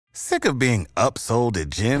Sick of being upsold at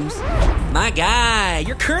gyms? My guy,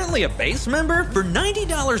 you're currently a base member? For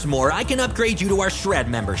 $90 more, I can upgrade you to our Shred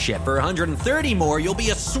membership. For $130 more, you'll be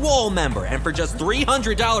a Swole member. And for just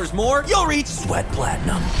 $300 more, you'll reach Sweat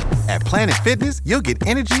Platinum. At Planet Fitness, you'll get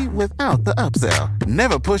energy without the upsell.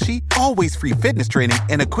 Never pushy, always free fitness training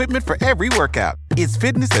and equipment for every workout. It's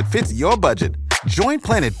fitness that fits your budget. Join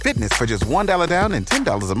Planet Fitness for just $1 down and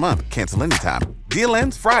 $10 a month. Cancel anytime. Deal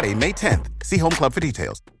ends Friday, May 10th. See Home Club for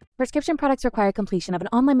details. Prescription products require completion of an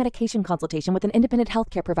online medication consultation with an independent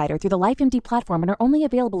healthcare provider through the LifeMD platform and are only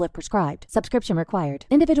available if prescribed. Subscription required.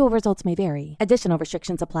 Individual results may vary. Additional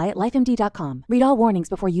restrictions apply at lifemd.com. Read all warnings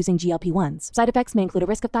before using GLP-1s. Side effects may include a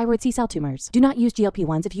risk of thyroid C-cell tumors. Do not use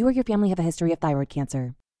GLP-1s if you or your family have a history of thyroid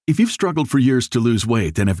cancer. If you've struggled for years to lose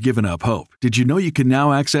weight and have given up hope, did you know you can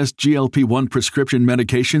now access GLP-1 prescription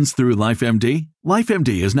medications through LifeMD?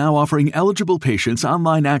 LifeMD is now offering eligible patients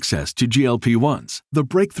online access to GLP-1s, the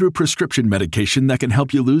breakthrough prescription medication that can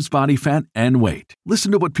help you lose body fat and weight.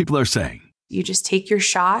 Listen to what people are saying. You just take your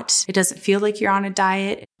shot. It doesn't feel like you're on a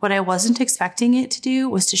diet. What I wasn't expecting it to do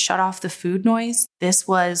was to shut off the food noise. This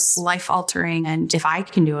was life-altering, and if I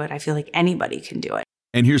can do it, I feel like anybody can do it.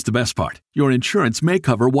 And here's the best part. Your insurance may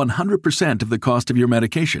cover 100% of the cost of your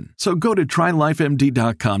medication. So go to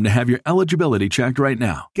TryLifeMD.com to have your eligibility checked right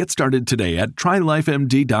now. Get started today at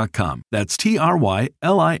TryLifeMD.com. That's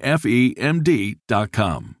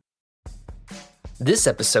TryLifeMD.com. This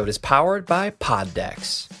episode is powered by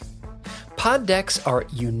Poddex. Poddex are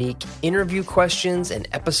unique interview questions and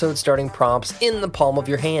episode starting prompts in the palm of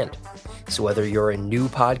your hand. So whether you're a new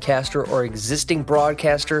podcaster or existing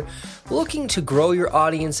broadcaster looking to grow your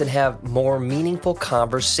audience and have more meaningful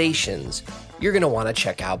conversations, you're going to want to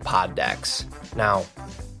check out Poddex. Now,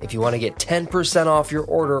 if you want to get 10% off your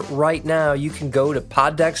order right now, you can go to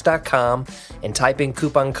poddex.com and type in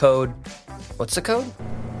coupon code, what's the code?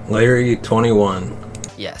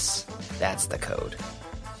 Larry21. Yes, that's the code.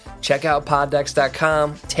 Check out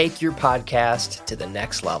poddex.com. Take your podcast to the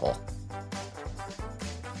next level.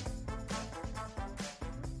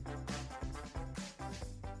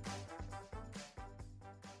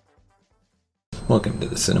 Welcome to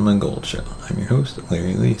the Cinema Gold Show. I'm your host,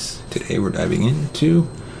 Larry Leese. Today we're diving into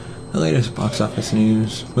the latest box office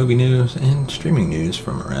news, movie news, and streaming news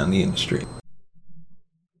from around the industry.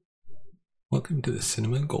 Welcome to the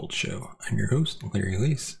Cinema Gold Show. I'm your host, Larry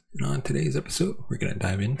Leese, and on today's episode, we're going to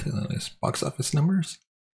dive into the latest box office numbers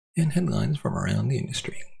and headlines from around the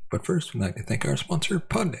industry. But first, we'd like to thank our sponsor,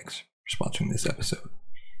 Poddex, for sponsoring this episode.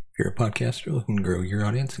 If you're a podcaster looking to grow your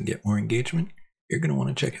audience and get more engagement, you're going to want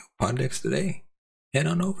to check out Poddex today. Head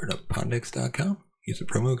on over to poddex.com, use the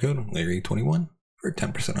promo code Larry21 for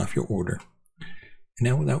 10% off your order. And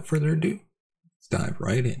now, without further ado, let's dive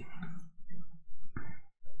right in.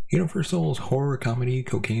 Universal's horror comedy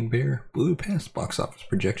Cocaine Bear blew past box office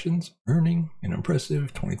projections, earning an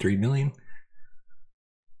impressive $23 million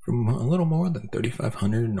from a little more than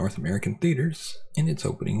 3,500 North American theaters in its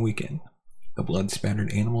opening weekend. The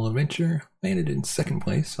blood-spattered animal adventure landed in second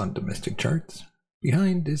place on domestic charts,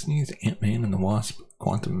 behind Disney's Ant-Man and the Wasp: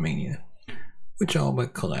 Quantumania, which all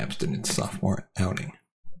but collapsed in its sophomore outing.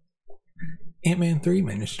 Ant-Man 3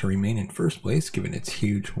 managed to remain in first place given its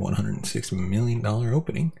huge $106 million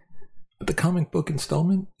opening, but the comic book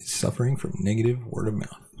installment is suffering from negative word of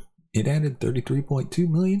mouth. It added $33.2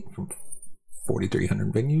 million from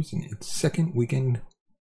 4,300 venues in its second weekend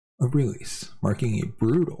of release, marking a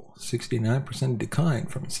brutal 69% decline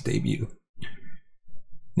from its debut.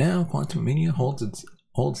 Now, Quantumania holds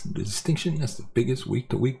the distinction as the biggest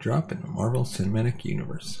week-to-week drop in the Marvel Cinematic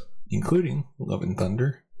Universe, including Love and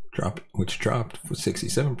Thunder, which dropped for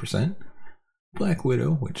 67%, Black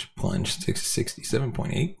Widow, which plunged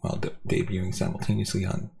 67.8% while debuting simultaneously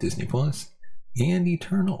on Disney+, and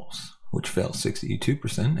Eternals, which fell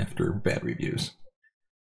 62% after bad reviews.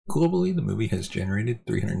 Globally, the movie has generated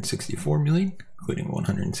 $364 million, including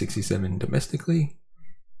 $167 million domestically,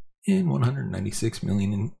 and $196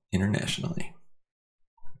 million internationally.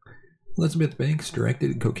 Elizabeth Banks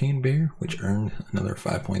directed Cocaine Bear, which earned another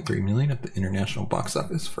 $5.3 million at the international box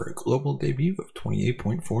office for a global debut of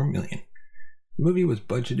 $28.4 million. The movie was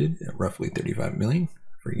budgeted at roughly $35 million.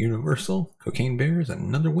 For Universal, Cocaine Bear is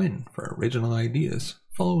another win for original ideas,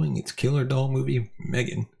 following its killer doll movie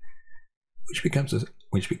Megan, which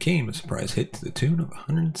became a surprise hit to the tune of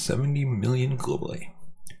 $170 million globally.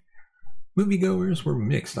 Moviegoers were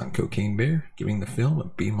mixed on Cocaine Bear, giving the film a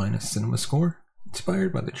B- cinema score.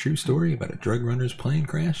 Inspired by the true story about a drug runner's plane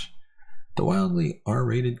crash, the wildly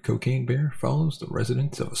R-rated Cocaine Bear follows the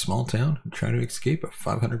residents of a small town who try to escape a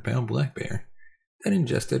 500-pound black bear that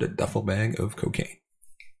ingested a duffel bag of cocaine.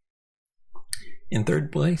 In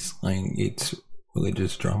third place, Lionsgate's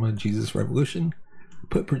religious drama Jesus Revolution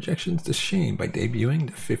put projections to shame by debuting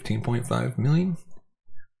to 15.5 million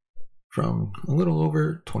from a little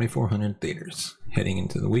over 2,400 theaters. Heading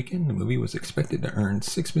into the weekend, the movie was expected to earn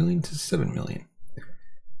 6 million to 7 million.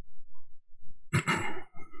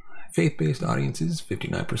 Faith-based audiences,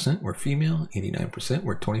 59% were female, 89%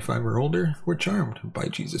 were 25 or older, were charmed by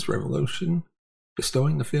Jesus Revolution,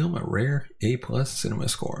 bestowing the film a rare A+ cinema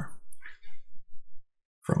score.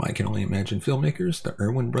 From I Can Only Imagine filmmakers, the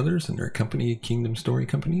Irwin brothers and their company, Kingdom Story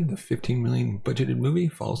Company, the 15 million budgeted movie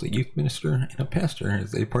follows a youth minister and a pastor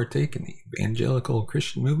as they partake in the evangelical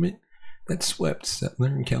Christian movement that swept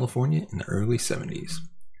Southern California in the early 70s.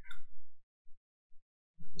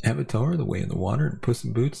 Avatar, The Way of the Water, and Puss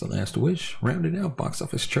in Boots, The Last Wish rounded out box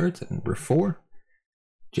office charts at number 4.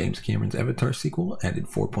 James Cameron's Avatar sequel added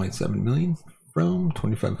 4.7 million from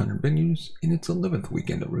 2,500 venues in its 11th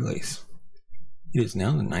weekend of release. It is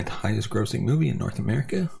now the 9th highest grossing movie in North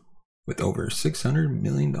America, with over $600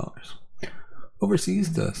 million.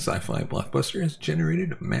 Overseas, the sci-fi blockbuster has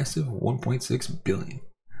generated a massive $1.6 billion,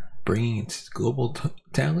 bringing its global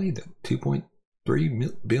tally to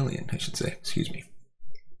 $2.3 billion,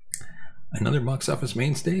 Another box office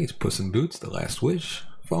mainstay is Puss in Boots, The Last Wish,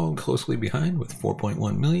 following closely behind with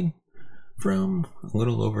 4.1 million from a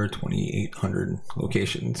little over 2,800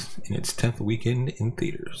 locations in its 10th weekend in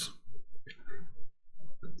theaters.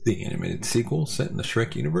 The animated sequel set in the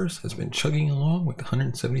Shrek universe has been chugging along with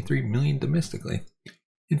 173 million domestically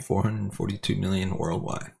and 442 million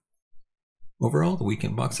worldwide. Overall, the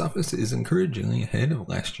weekend box office is encouragingly ahead of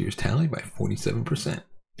last year's tally by 47%.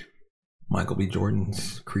 Michael B.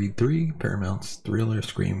 Jordan's Creed 3, Paramount's thriller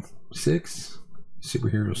Scream 6,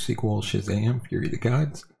 superhero sequel Shazam! Fury of the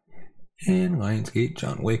Gods, and Lionsgate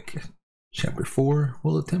John Wick Chapter 4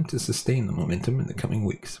 will attempt to sustain the momentum in the coming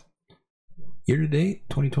weeks. Year to date,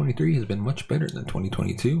 2023 has been much better than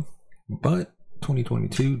 2022, but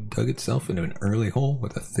 2022 dug itself into an early hole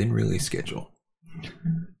with a thin release schedule.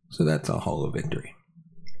 So that's a hollow victory.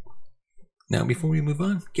 Now, before we move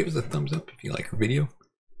on, give us a thumbs up if you like our video.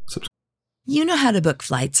 You know how to book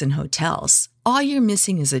flights and hotels. All you're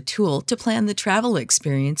missing is a tool to plan the travel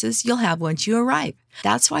experiences you'll have once you arrive.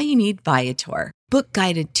 That's why you need Viator. Book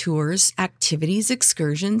guided tours, activities,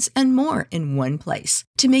 excursions, and more in one place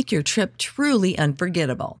to make your trip truly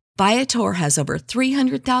unforgettable. Viator has over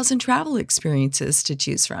 300,000 travel experiences to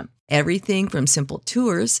choose from. Everything from simple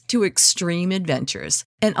tours to extreme adventures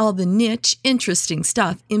and all the niche, interesting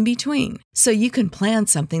stuff in between. So you can plan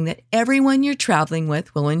something that everyone you're traveling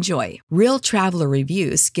with will enjoy. Real traveler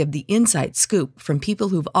reviews give the inside scoop from people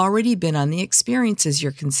who've already been on the experiences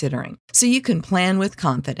you're considering. So you can plan with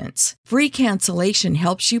confidence. Free cancellation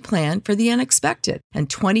helps you plan for the unexpected. And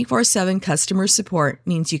 24/7 customer support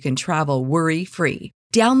means you can travel worry-free.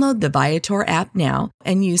 Download the Viator app now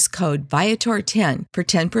and use code Viator10 for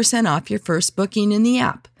 10% off your first booking in the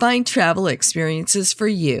app. Find travel experiences for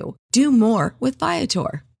you. Do more with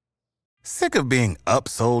Viator. Sick of being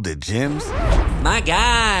upsold at gyms? My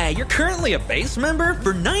guy, you're currently a base member?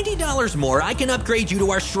 For $90 more, I can upgrade you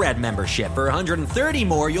to our Shred membership. For $130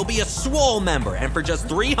 more, you'll be a Swole member. And for just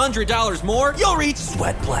 $300 more, you'll reach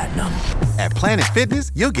Sweat Platinum. At Planet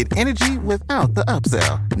Fitness, you'll get energy without the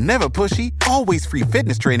upsell. Never pushy, always free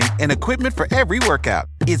fitness training and equipment for every workout.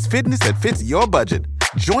 It's fitness that fits your budget.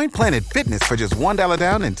 Join Planet Fitness for just $1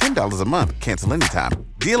 down and $10 a month. Cancel anytime.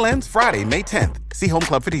 Deal ends Friday, May 10th. See Home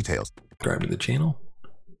Club for details. Subscribe to the channel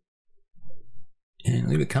and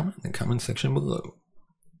leave a comment in the comment section below.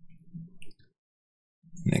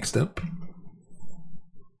 Next up,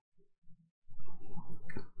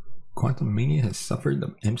 Quantumania has suffered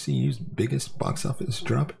the MCU's biggest box office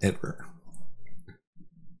drop ever.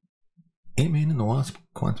 Ant-Man and the Wasp: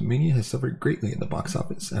 Quantumania has suffered greatly at the box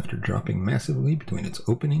office after dropping massively between its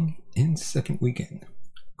opening and second weekend.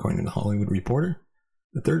 According to The Hollywood Reporter,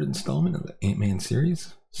 the third installment of the Ant-Man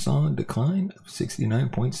series saw a decline of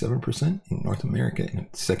 69.7% in North America in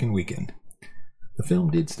its second weekend. The film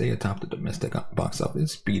did stay atop the domestic box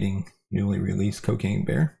office, beating newly released Cocaine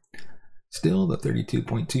Bear. Still, the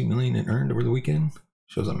 $32.2 million it earned over the weekend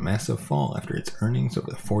shows a massive fall after its earnings over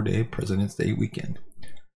the 4-day President's Day weekend,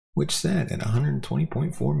 which sat at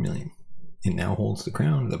 $120.4 million. It now holds the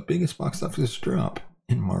crown of the biggest box office drop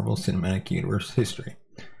in Marvel Cinematic Universe history,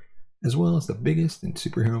 as well as the biggest in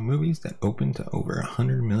superhero movies that opened to over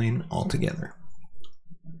 $100 million altogether.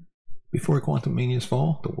 Before Quantumania's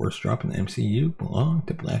fall, the worst drop in the MCU belonged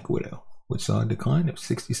to Black Widow, which saw a decline of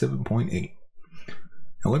 67.8%.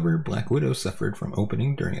 However, Black Widow suffered from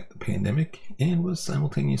opening during the pandemic and was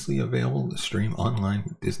simultaneously available to stream online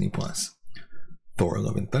with Disney+. Thor: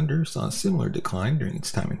 Love and Thunder saw a similar decline during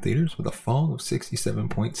its time in theaters with a fall of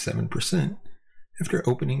 67.7% after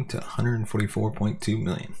opening to $144.2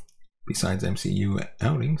 million. Besides MCU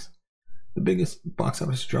outings, the biggest box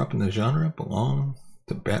office drop in the genre belonged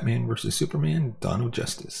to Batman vs. Superman: Dawn of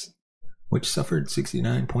Justice, which suffered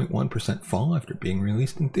 69.1% fall after being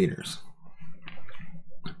released in theaters.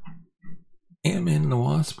 Ant-Man and the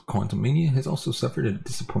Wasp: Quantumania has also suffered a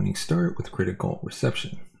disappointing start with critical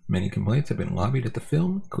reception. Many complaints have been lobbied at the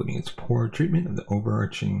film, including its poor treatment of the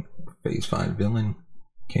overarching Phase 5 villain,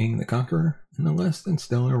 Kang the Conqueror, and the less than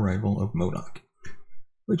stellar arrival of MODOK,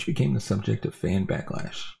 which became the subject of fan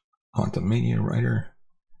backlash. Quantumania writer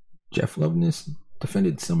Jeff Loveness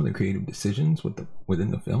defended some of the creative decisions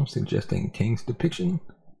within the film, suggesting Kang's depiction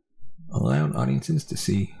allowed audiences to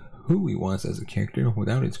see who he was as a character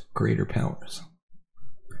without his greater powers.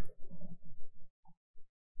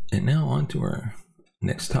 And now on to our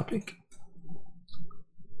next topic.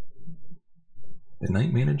 The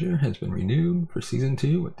Night Manager has been renewed for Season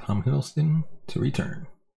 2 with Tom Hiddleston to return.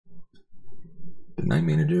 The Night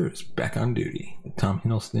Manager is back on duty. The Tom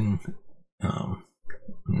Hiddleston, I'm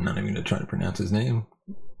not even going to try to pronounce his name,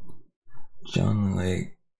 John Le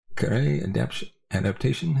Carre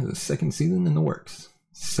adaptation has a second season in the works.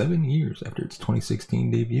 7 years after its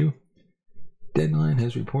 2016 debut, Deadline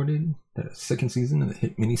has reported that a second season of the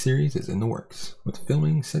hit miniseries is in the works, with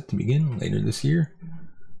filming set to begin later this year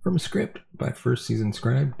from a script by first season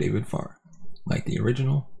scribe David Farr. Like the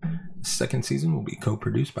original, the second season will be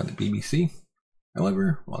co-produced by the BBC.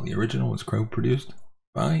 However, while the original was co-produced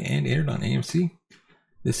by and aired on AMC,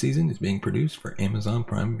 this season is being produced for Amazon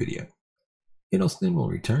Prime Video. Hiddleston will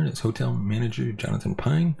return as hotel manager Jonathan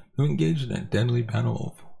Pine, who engaged in a deadly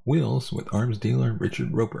battle of wills with arms dealer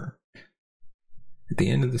Richard Roper. At the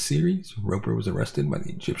end of the series, Roper was arrested by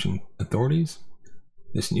the Egyptian authorities.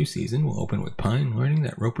 This new season will open with Pine learning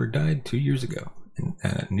that Roper died 2 years ago, and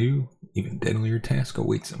that a new, even deadlier task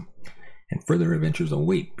awaits him, and further adventures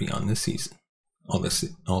await beyond this season.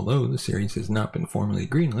 Although the series has not been formally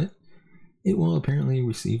greenlit, it will apparently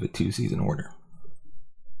receive a 2-season order.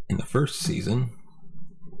 In the first season,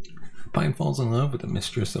 Pine falls in love with the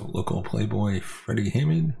mistress of local playboy Freddie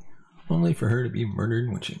Hammond, only for her to be murdered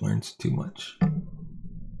when she learns too much.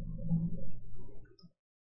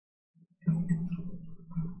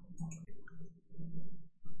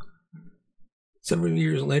 Several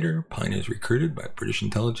years later, Pine is recruited by a British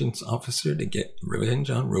intelligence officer to get revenge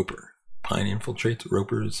on Roper. Pine infiltrates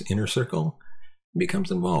Roper's inner circle and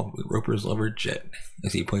becomes involved with Roper's lover Jed,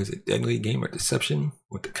 as he plays a deadly game of deception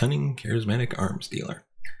with the cunning, charismatic arms dealer.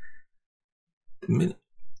 The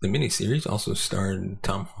miniseries also starred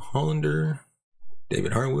Tom Hollander,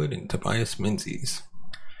 David Harwood, and Tobias Menzies.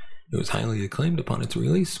 It was highly acclaimed upon its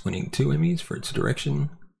release, winning 2 Emmys for its direction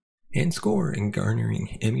and score, and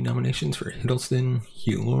garnering Emmy nominations for Hiddleston,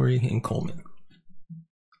 Hugh Laurie, and Coleman.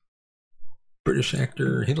 British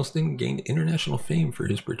actor Hiddleston gained international fame for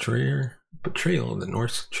his portrayal of the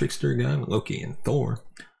Norse trickster god Loki in Thor,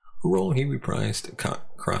 a role he reprised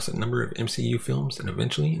across a number of MCU films and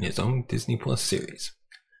eventually in his own Disney Plus series,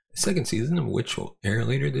 the second season of which will air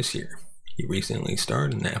later this year. He recently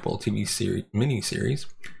starred in the Apple TV miniseries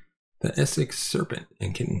The Essex Serpent,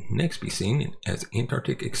 and can next be seen as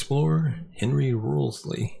Antarctic explorer Henry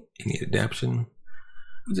Wriothesley in the adaptation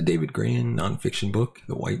of the David Grann nonfiction book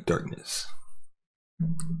The White Darkness.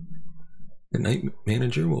 The Night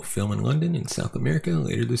Manager will film in London and South America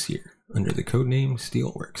later this year under the codename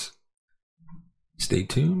Steelworks. Stay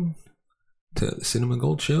tuned to the Cinema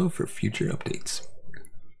Gold Show for future updates.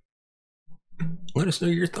 Let us know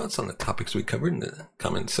your thoughts on the topics we covered in the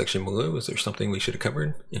comments section below. Is there something we should have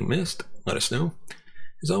covered and missed? Let us know.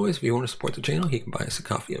 As always, if you want to support the channel, you can buy us a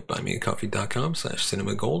coffee at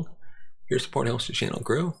buymeacoffee.com/cinemagold. Your support helps the channel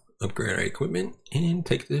grow, upgrade our equipment, and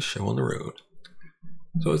take this show on the road.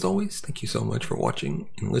 So as always, thank you so much for watching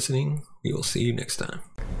and listening. We will see you next time.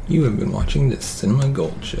 You have been watching the Cinema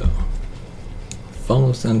Gold Show. Follow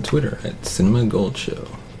us on Twitter at Cinema Gold Show.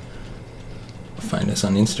 Find us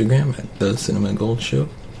on Instagram at The Cinema Gold Show,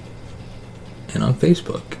 and on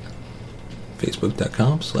Facebook,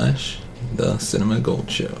 facebook.com/The Cinema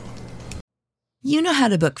Gold Show. You know how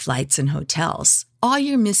to book flights and hotels. All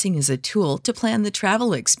you're missing is a tool to plan the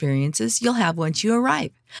travel experiences you'll have once you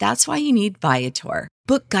arrive. That's why you need Viator.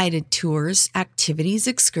 Book guided tours, activities,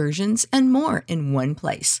 excursions, and more in one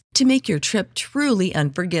place to make your trip truly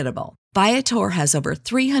unforgettable. Viator has over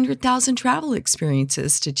 300,000 travel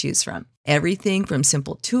experiences to choose from. Everything from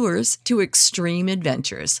simple tours to extreme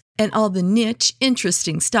adventures and all the niche,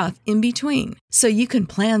 interesting stuff in between. So you can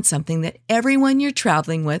plan something that everyone you're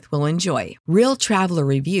traveling with will enjoy. Real traveler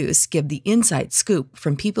reviews give the inside scoop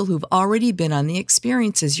from people who've already been on the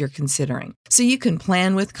experiences you're considering. So you can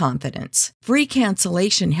plan with confidence. Free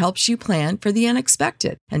cancellation helps you plan for the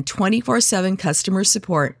unexpected. And 24/7 customer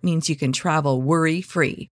support means you can travel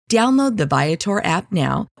worry-free. Download the Viator app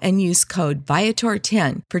now and use code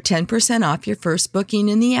Viator10 for 10% off your first booking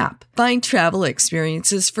in the app. Find travel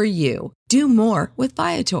experiences for you. Do more with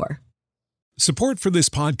Viator. Support for this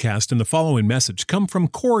podcast and the following message come from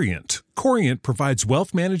Corient. Corient provides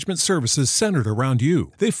wealth management services centered around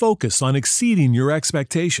you. They focus on exceeding your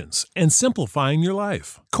expectations and simplifying your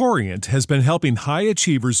life. Corient has been helping high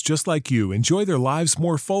achievers just like you enjoy their lives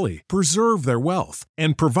more fully, preserve their wealth,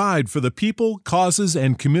 and provide for the people, causes,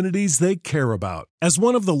 and communities they care about. As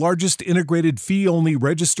one of the largest integrated fee-only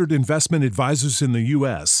registered investment advisors in the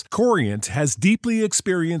U.S., Corient has deeply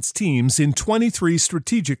experienced teams in 23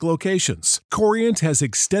 strategic locations. Corient has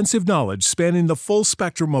extensive knowledge spanning the full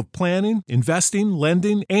spectrum of planning, investing,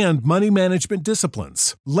 lending, and money management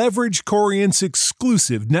disciplines. Leverage Corient's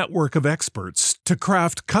exclusive network of experts to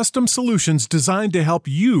craft custom solutions designed to help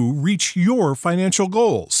you reach your financial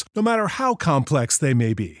goals, no matter how complex they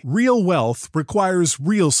may be. Real wealth requires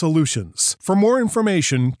real solutions. For more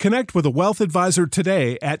information, connect with a wealth advisor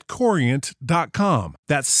today at Corient.com.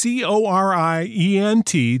 That's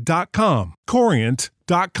Corient.com.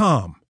 Corient.com.